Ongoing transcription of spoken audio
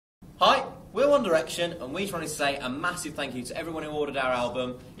Hi, we're One Direction, and we just wanted to say a massive thank you to everyone who ordered our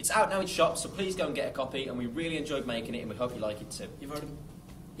album. It's out now in shops, so please go and get a copy, and we really enjoyed making it, and we hope you like it too. You've already...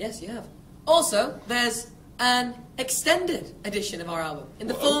 Yes, you have. Also, there's an extended edition of our album in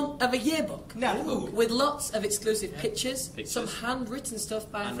the form of a yearbook. No. With lots of exclusive pictures, some handwritten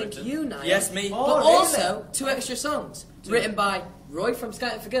stuff by, I think, you, Niall. Yes, me. But Oh, also 2 extra songs written by Roy from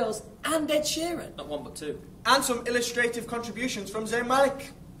Scouting for Girls and Ed Sheeran. Not one, but two. And some illustrative contributions from Zayn Malik.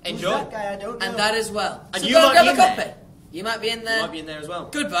 Enjoy. Who's that guy? I don't know. And that as well. And So you go might grab be a in copy. there. You might be in there. You might be in there as well.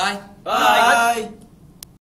 Goodbye. Bye.